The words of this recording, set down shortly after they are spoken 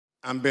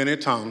I'm Benny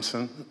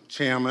Thompson,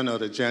 chairman of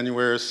the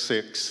January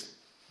 6,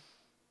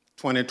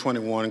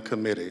 2021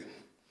 committee.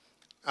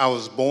 I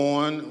was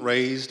born,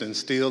 raised, and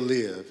still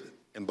live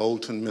in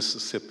Bolton,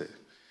 Mississippi,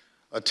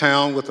 a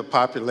town with a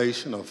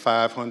population of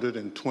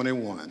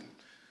 521,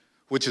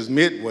 which is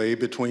midway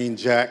between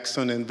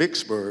Jackson and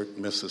Vicksburg,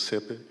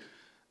 Mississippi,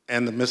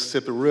 and the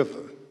Mississippi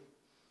River.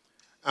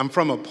 I'm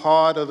from a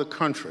part of the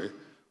country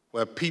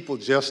where people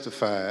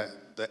justify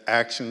the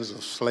actions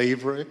of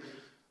slavery,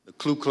 the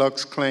Ku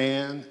Klux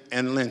Klan,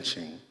 and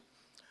lynching.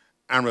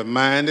 I'm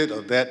reminded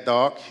of that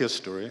dark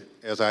history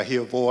as I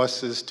hear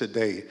voices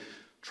today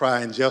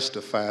try and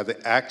justify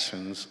the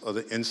actions of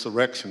the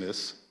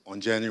insurrectionists on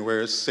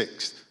January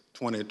 6,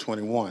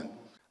 2021.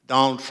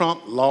 Donald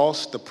Trump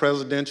lost the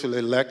presidential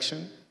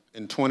election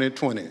in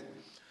 2020.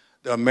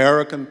 The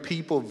American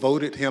people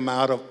voted him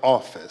out of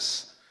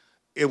office.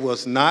 It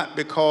was not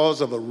because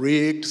of a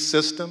rigged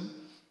system.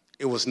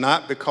 It was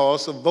not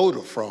because of voter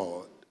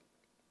fraud.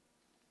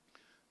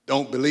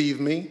 Don't believe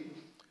me?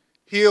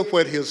 Hear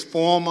what his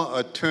former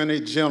Attorney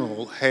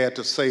General had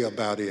to say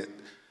about it.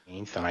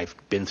 And I've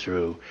been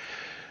through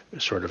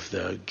sort of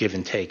the give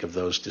and take of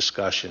those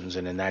discussions,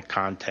 and in that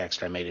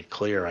context I made it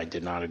clear I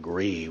did not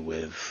agree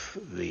with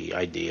the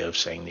idea of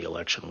saying the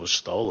election was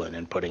stolen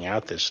and putting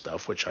out this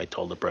stuff, which I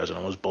told the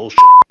president was bullshit.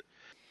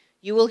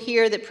 You will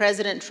hear that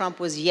President Trump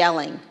was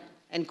yelling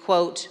and,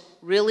 quote,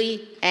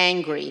 really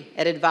angry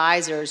at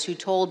advisors who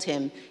told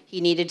him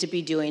he needed to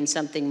be doing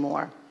something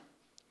more.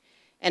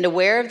 And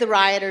aware of the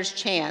rioters'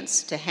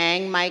 chance to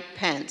hang Mike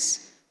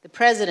Pence, the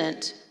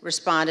president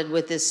responded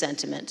with this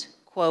sentiment,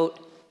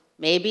 quote,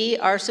 maybe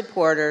our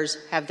supporters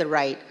have the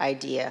right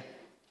idea.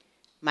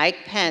 Mike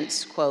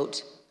Pence,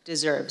 quote,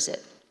 deserves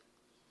it.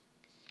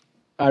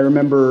 I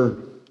remember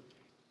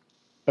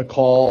a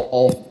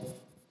call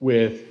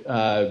with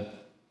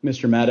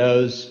Mr.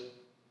 Meadows,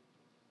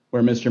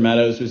 where Mr.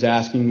 Meadows was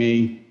asking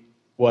me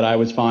what I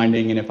was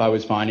finding and if I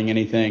was finding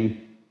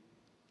anything.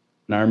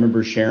 And I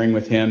remember sharing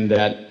with him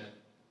that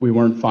we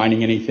weren't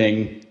finding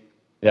anything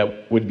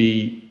that would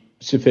be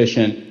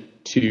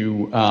sufficient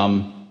to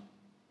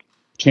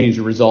change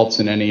the results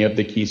in any of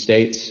the key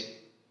states.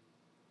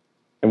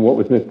 And what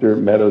was Mr.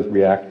 Meadows'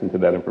 reaction to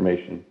that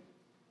information?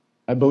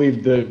 I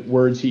believe the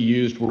words he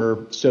used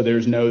were, so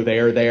there's no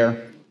there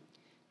there.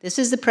 This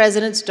is the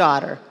president's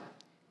daughter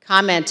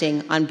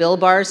commenting on Bill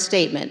Barr's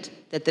statement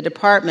that the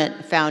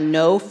department found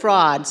no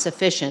fraud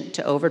sufficient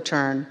to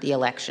overturn the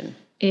election.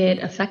 It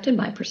affected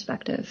my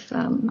perspective.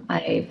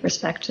 I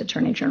respect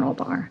Attorney General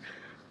Barr.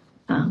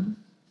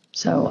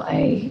 So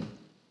I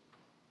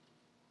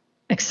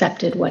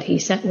accepted what he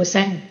was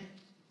saying.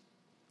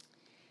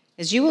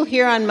 As you will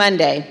hear on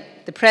Monday,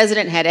 the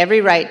president had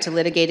every right to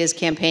litigate his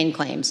campaign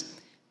claims,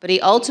 but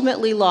he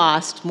ultimately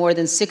lost more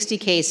than 60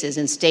 cases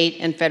in state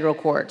and federal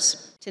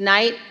courts.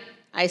 Tonight,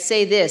 I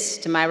say this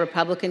to my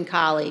Republican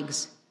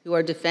colleagues who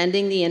are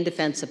defending the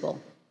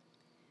indefensible.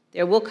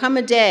 There will come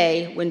a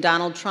day when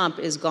Donald Trump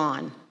is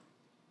gone,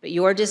 but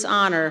your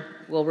dishonor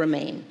will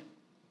remain.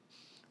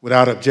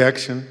 Without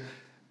objection,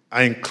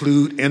 I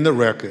include in the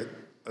record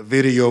a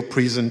video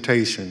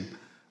presentation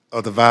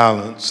of the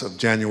violence of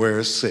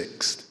January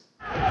 6th.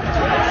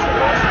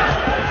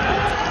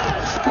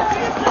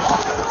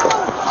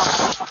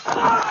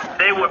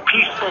 They were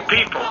peaceful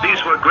people.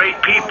 These were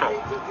great people.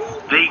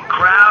 The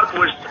crowd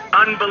was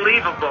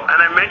unbelievable.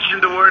 And I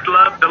mentioned the word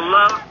love, the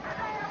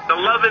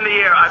love in the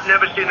air. I've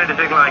never seen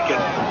anything like it.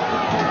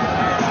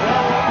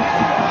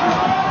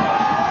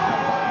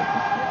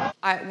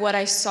 What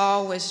I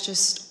saw was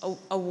just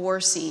a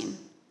war scene.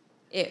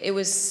 It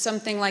was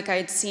something like I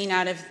had seen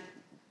out of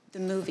the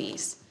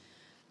movies.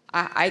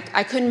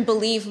 I couldn't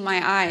believe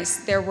my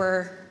eyes. There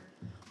were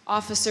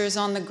officers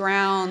on the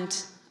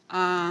ground,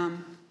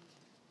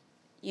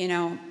 you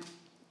know,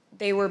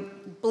 they were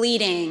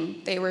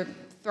bleeding, they were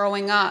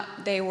throwing up,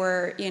 they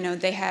were, you know,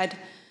 they had,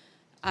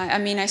 I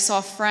mean, I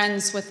saw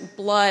friends with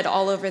blood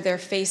all over their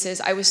faces.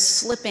 I was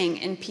slipping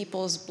in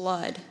people's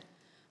blood.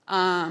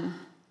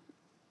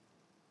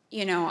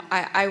 You know,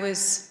 I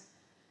was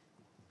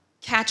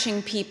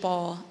catching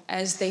people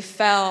as they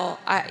fell.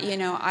 You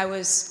know,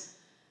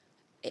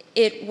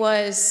 it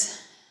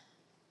was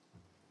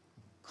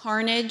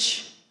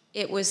carnage.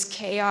 It was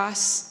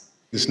chaos.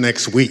 This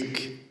next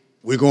week,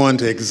 we're going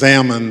to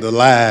examine the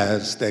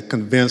lies that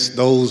convinced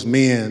those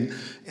men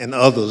and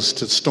others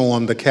to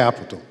storm the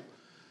Capitol,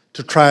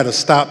 to try to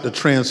stop the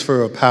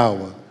transfer of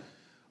power.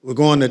 We're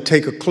going to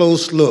take a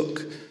close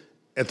look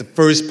at the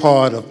first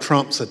part of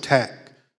Trump's attack